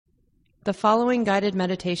The following guided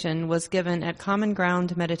meditation was given at Common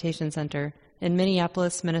Ground Meditation Center in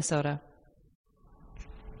Minneapolis, Minnesota.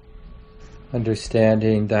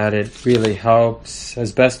 Understanding that it really helps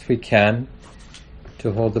as best we can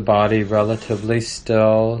to hold the body relatively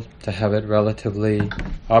still, to have it relatively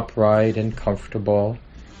upright and comfortable.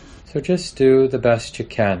 So just do the best you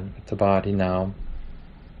can with the body now.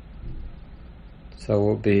 So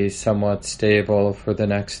we'll be somewhat stable for the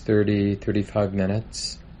next 30-35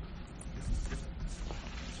 minutes.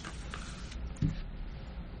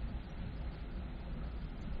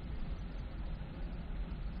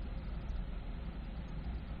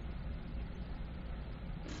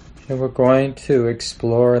 And we're going to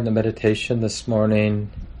explore in the meditation this morning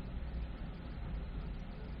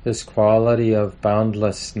this quality of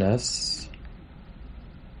boundlessness.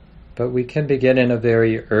 But we can begin in a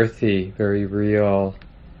very earthy, very real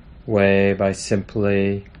way by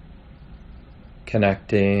simply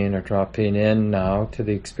connecting or dropping in now to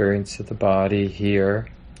the experience of the body here,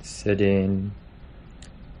 sitting,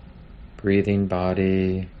 breathing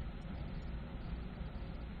body.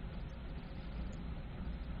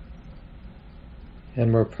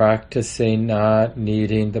 And we're practicing not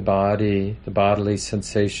needing the bodily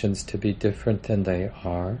sensations to be different than they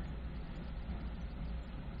are.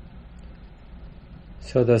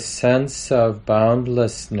 So the sense of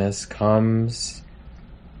boundlessness comes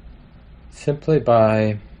simply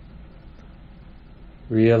by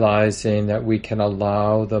realizing that we can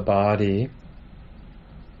allow the body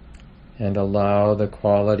and allow the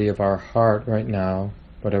quality of our heart right now,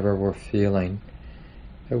 whatever we're feeling,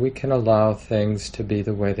 that we can allow things to be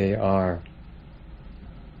the way they are.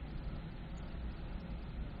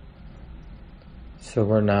 So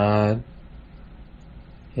we're not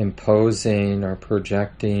imposing or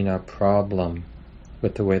projecting a problem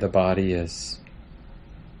with the way the body is.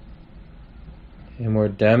 And we're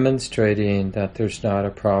demonstrating that there's not a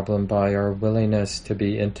problem by our willingness to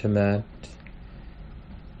be intimate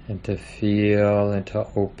and to feel and to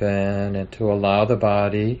open and to allow the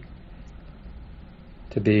body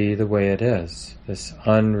to be the way it is, this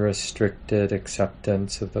unrestricted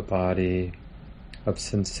acceptance of the body, of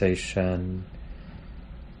sensation,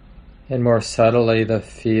 and more subtly the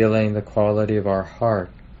feeling, the quality of our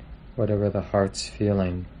heart, whatever the heart's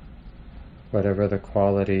feeling, whatever the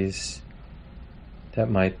qualities that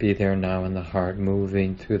might be there now in the heart,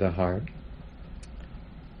 moving through the heart.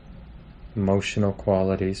 Emotional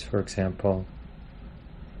qualities, for example.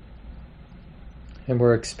 And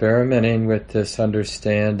we're experimenting with this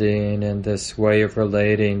understanding and this way of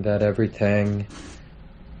relating that everything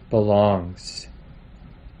belongs,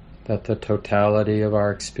 that the totality of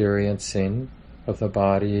our experiencing of the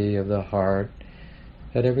body, of the heart,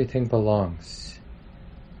 that everything belongs.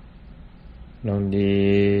 No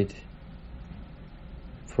need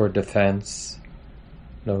for defense,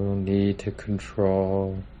 no need to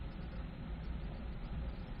control.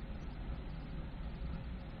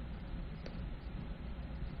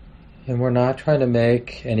 And we're not trying to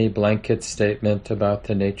make any blanket statement about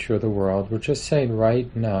the nature of the world. We're just saying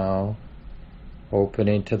right now,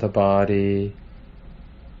 opening to the body,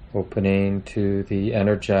 opening to the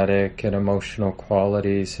energetic and emotional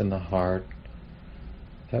qualities in the heart,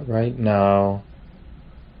 that right now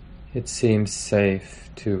it seems safe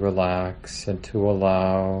to relax and to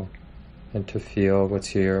allow and to feel what's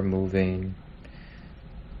here moving,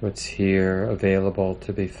 what's here available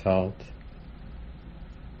to be felt.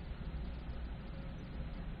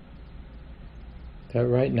 That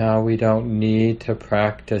right now we don't need to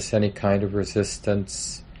practice any kind of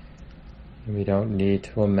resistance. And we don't need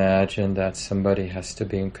to imagine that somebody has to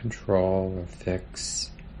be in control or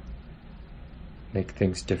fix, make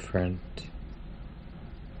things different.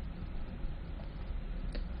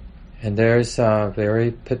 And there's a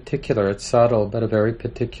very particular, it's subtle, but a very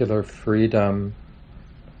particular freedom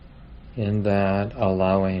in that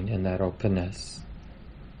allowing, in that openness.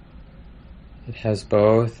 It has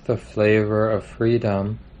both the flavor of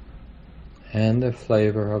freedom and the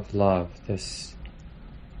flavor of love, this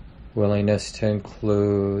willingness to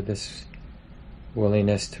include, this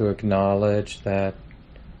willingness to acknowledge that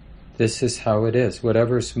this is how it is.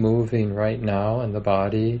 Whatever's moving right now in the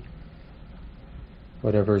body,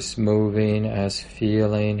 whatever's moving as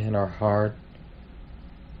feeling in our heart,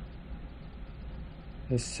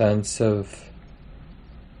 this sense of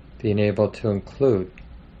being able to include,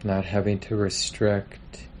 not having to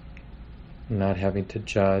restrict, not having to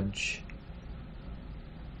judge.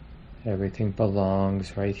 Everything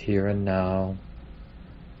belongs right here and now.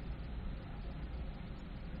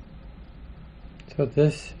 So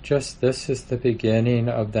this is the beginning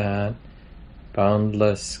of that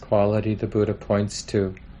boundless quality the Buddha points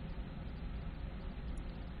to.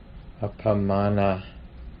 Apamana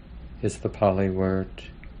is the Pali word.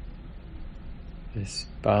 This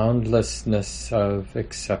boundlessness of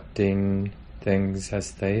accepting things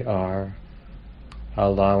as they are,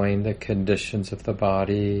 allowing the conditions of the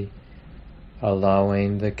body,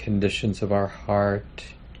 allowing the conditions of our heart,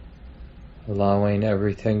 allowing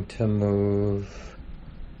everything to move,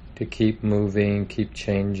 to keep moving, keep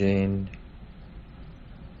changing.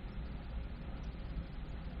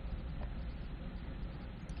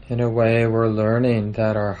 In a way, we're learning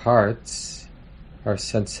that our hearts, our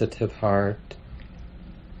sensitive heart,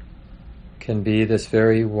 can be this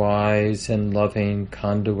very wise and loving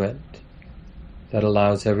conduit that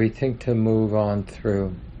allows everything to move on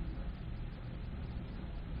through.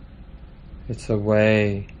 It's a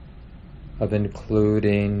way of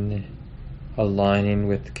including, aligning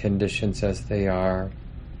with conditions as they are.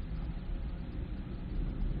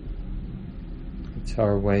 It's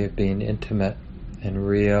our way of being intimate and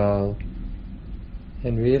real,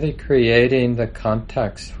 and really creating the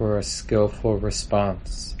context for a skillful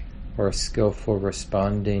response, or a skillful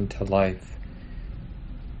responding to life,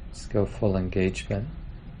 skillful engagement.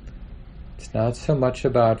 It's not so much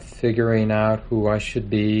about figuring out who I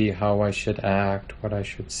should be, how I should act, what I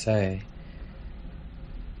should say.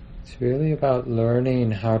 It's really about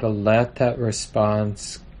learning how to let that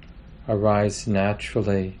response arise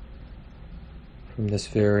naturally from this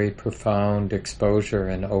very profound exposure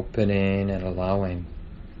and opening and allowing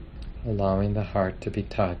the heart to be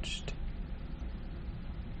touched.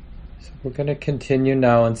 So we're going to continue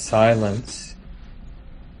now in silence,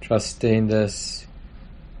 trusting this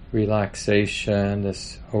relaxation,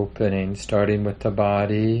 this opening, starting with the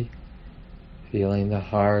body, feeling the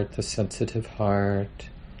heart, the sensitive heart,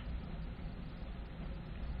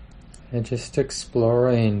 and just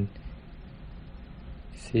exploring.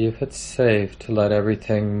 See if it's safe to let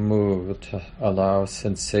everything move, to allow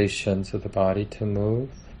sensations of the body to move,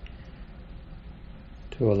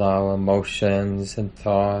 to allow emotions and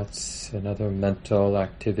thoughts and other mental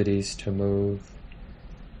activities to move.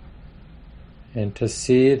 And to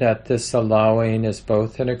see that this allowing is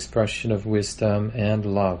both an expression of wisdom and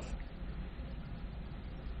love.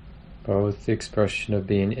 Both the expression of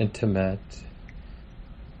being intimate,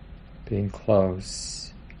 being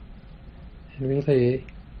close, and really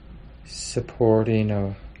supporting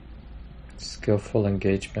a skillful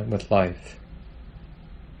engagement with life.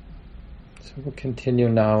 So we'll continue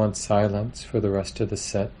now in silence for the rest of the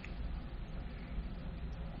sit.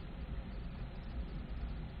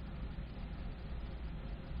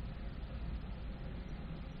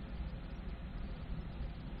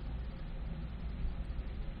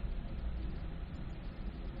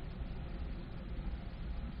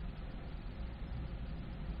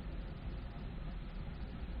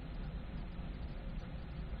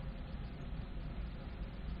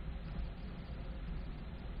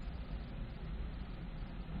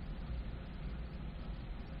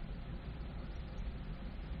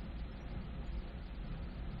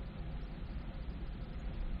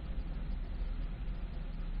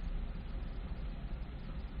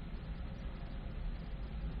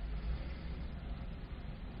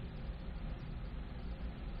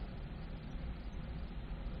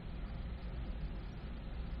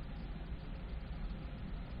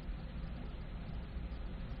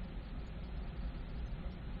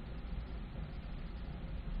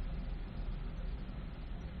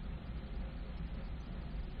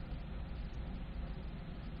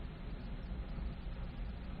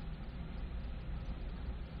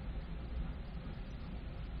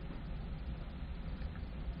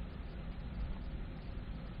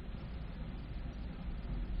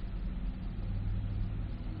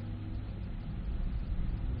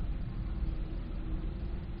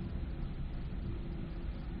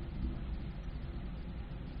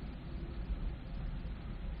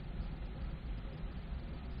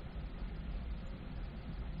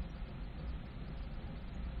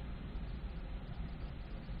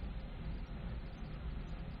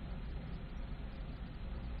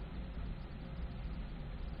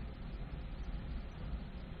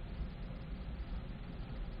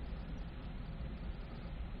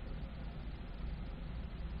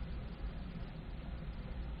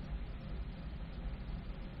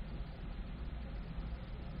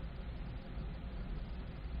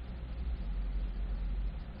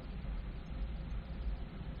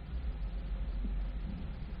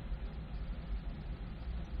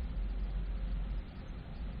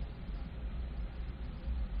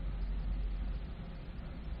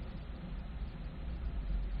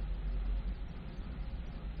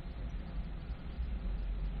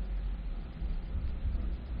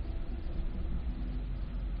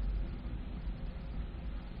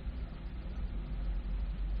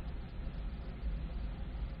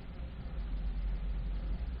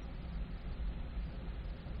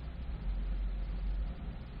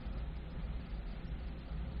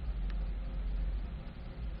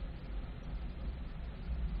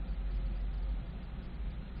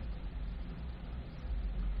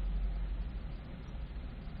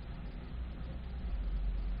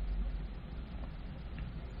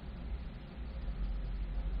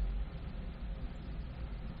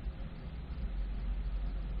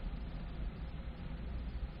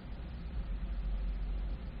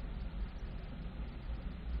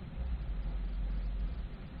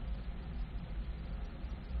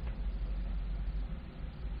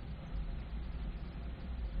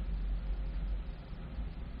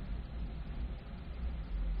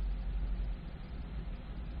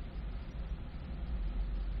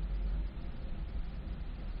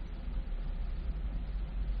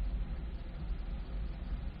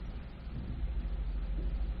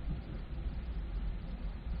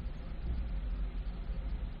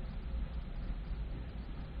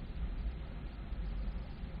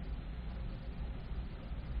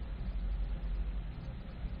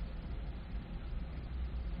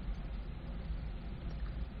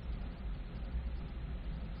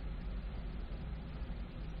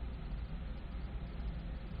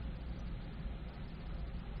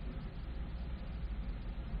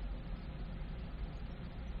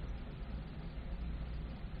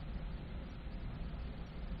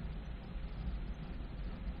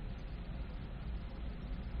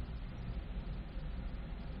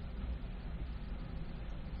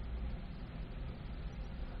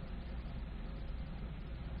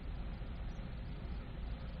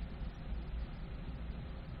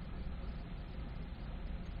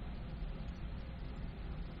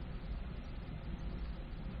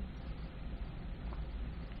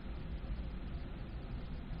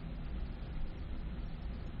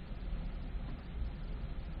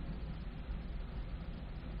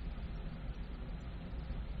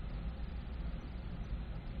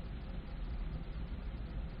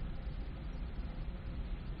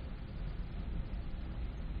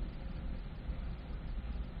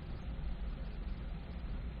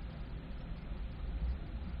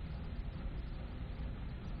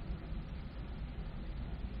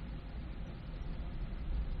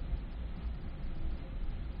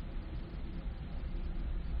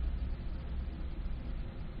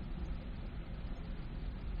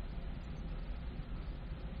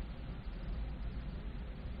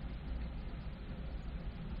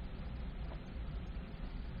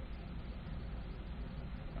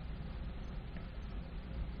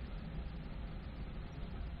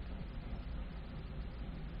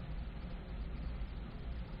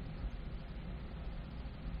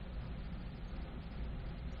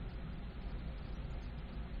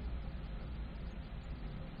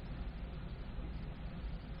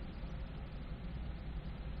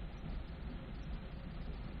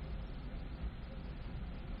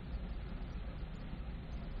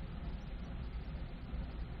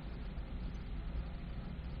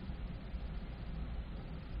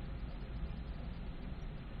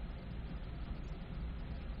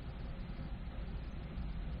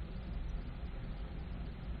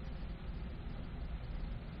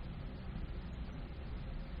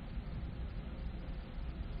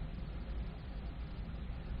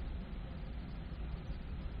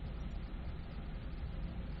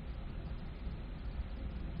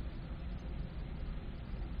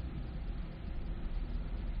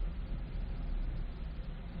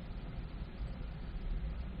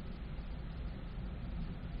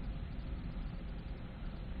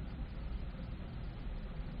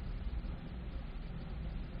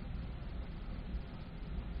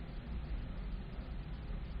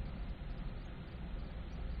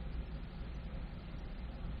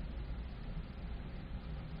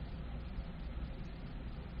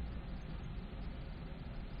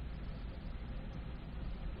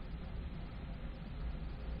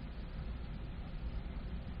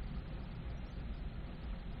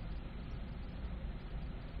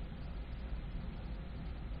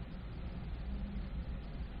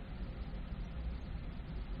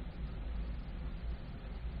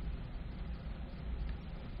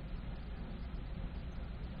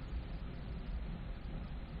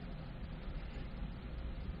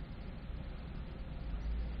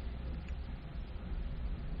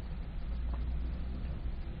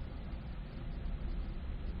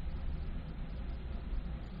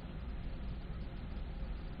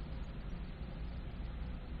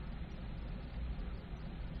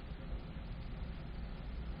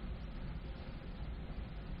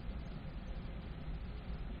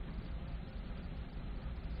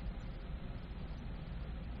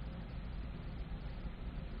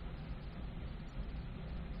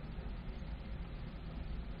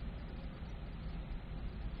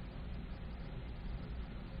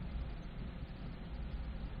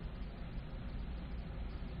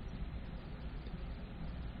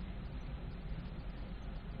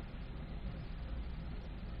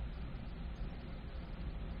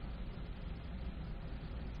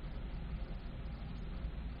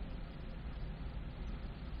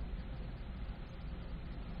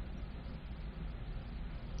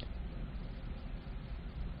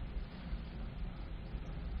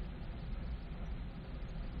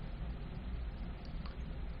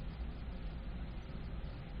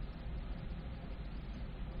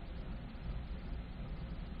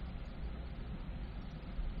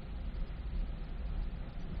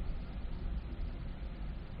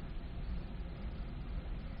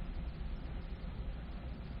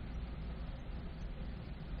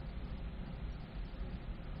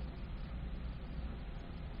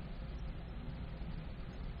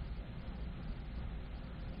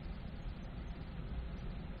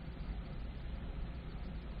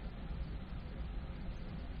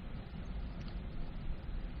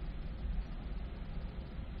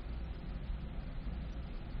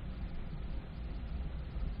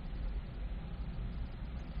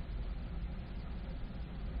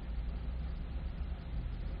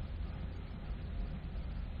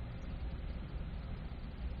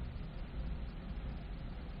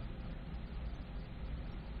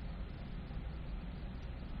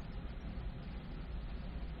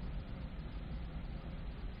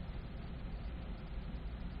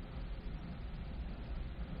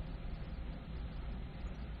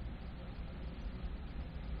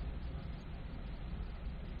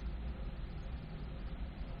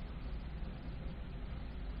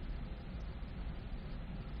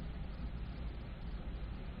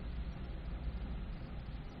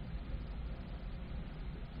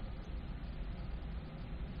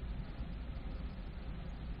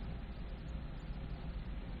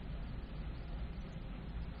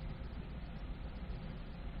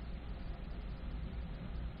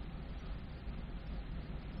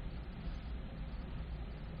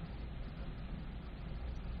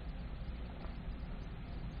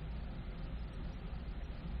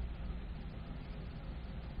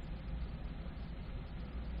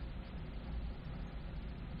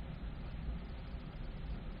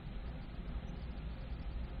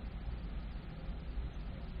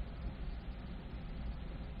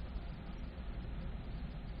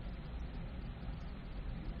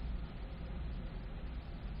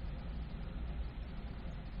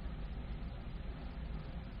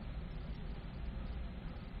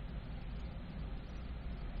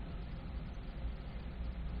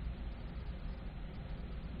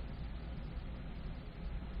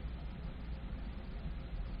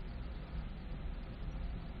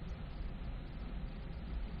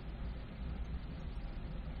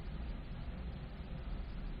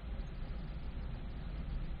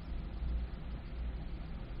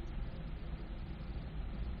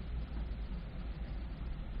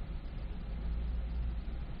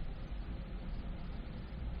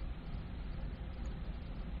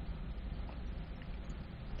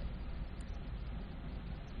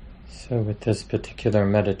 So with this particular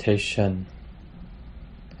meditation,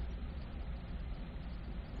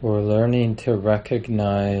 we're learning to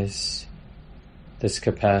recognize this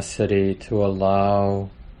capacity to allow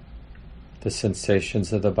the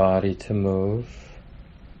sensations of the body to move,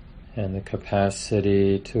 and the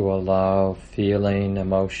capacity to allow feeling,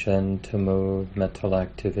 emotion to move, mental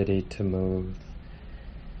activity to move.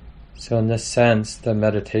 So in this sense, the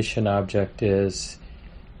meditation object is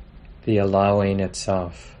the allowing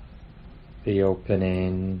itself, the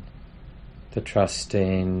opening, the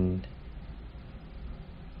trusting,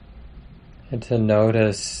 and to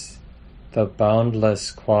notice the boundless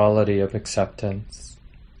quality of acceptance.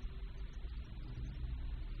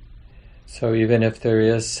 So even if there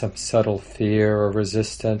is some subtle fear or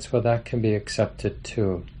resistance, well, that can be accepted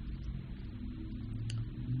too.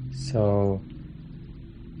 So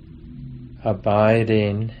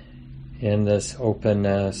abiding in this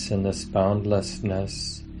openness, in this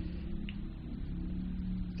boundlessness,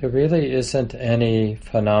 there really isn't any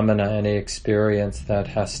phenomena, any experience that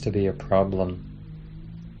has to be a problem.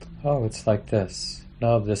 Oh, it's like this.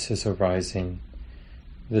 No, this is arising.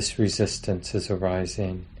 This resistance is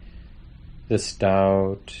arising. This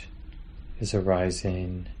doubt is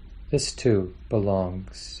arising. This too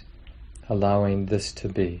belongs, allowing this to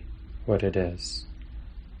be what it is.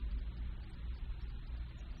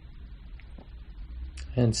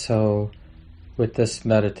 And so, with this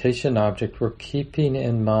meditation object, we're keeping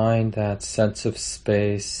in mind that sense of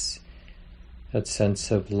space, that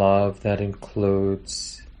sense of love that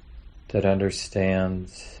includes, that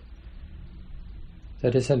understands,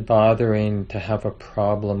 that isn't bothering to have a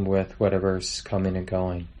problem with whatever's coming and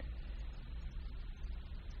going.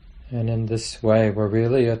 And in this way, we're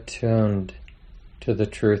really attuned to the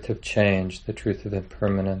truth of change, the truth of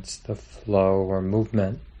impermanence, the flow or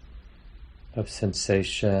movement of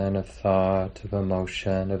sensation, of thought, of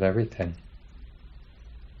emotion, of everything.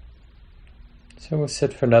 So we'll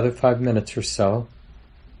sit for another 5 minutes or so.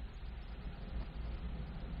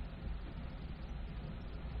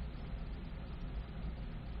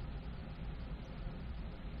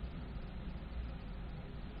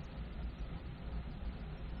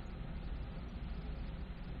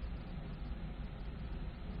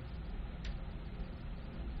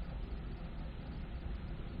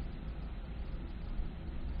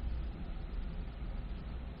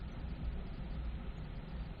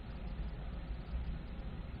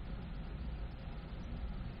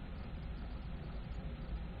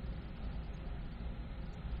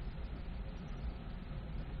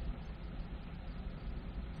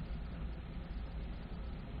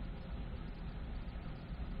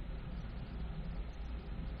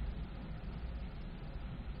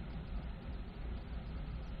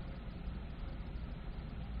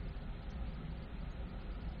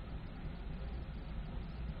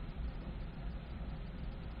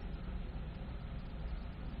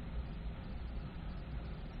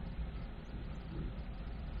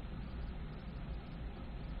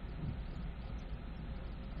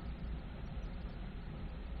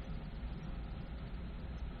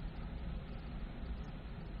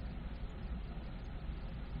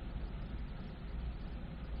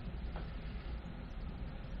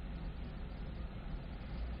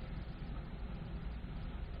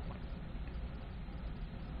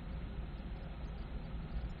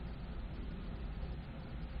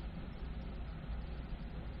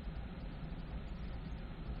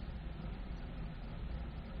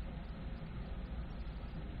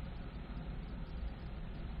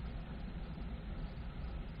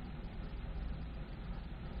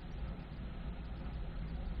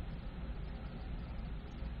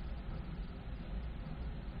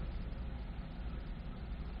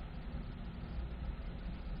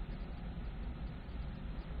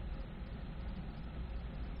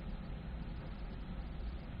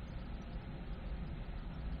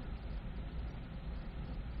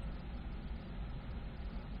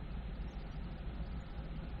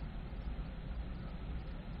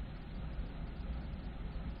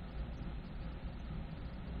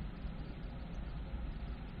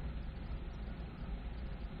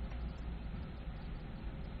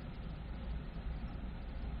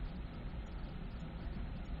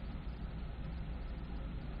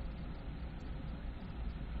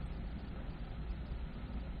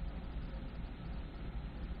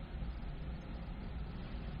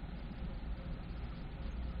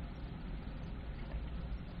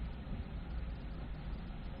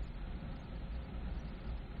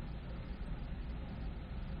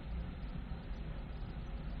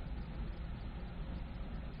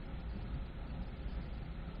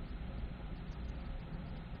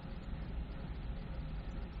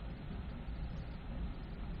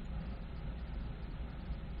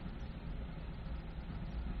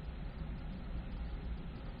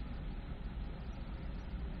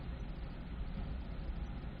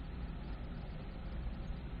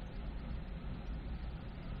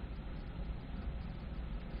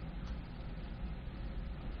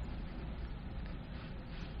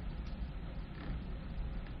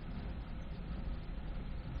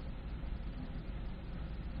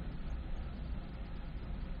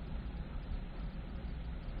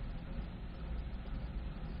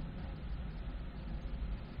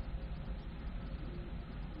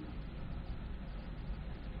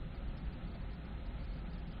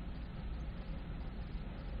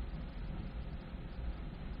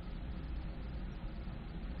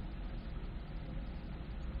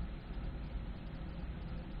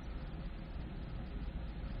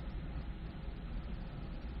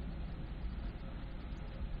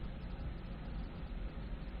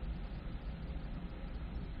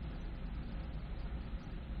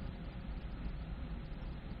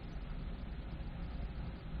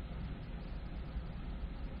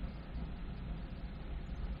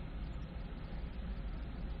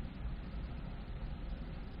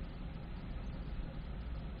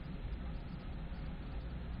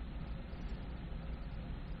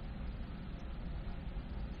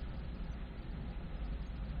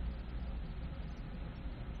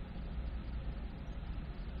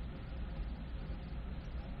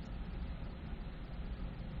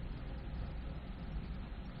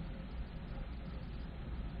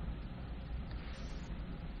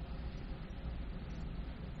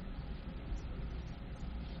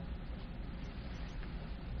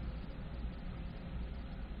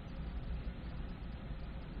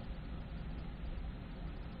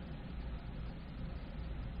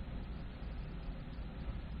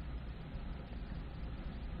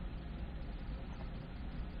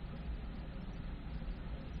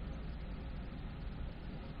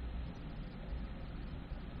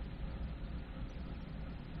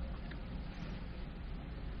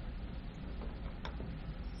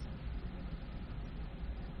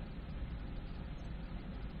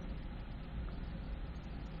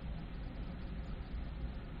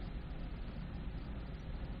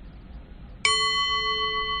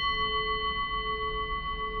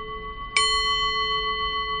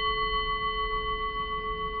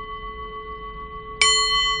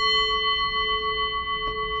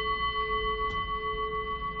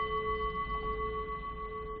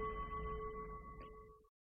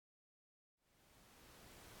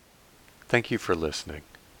 Thank you for listening.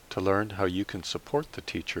 To learn how you can support the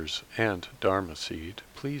teachers and Dharma Seed,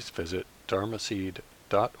 please visit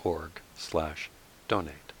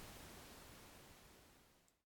dharmaseed.org/donate.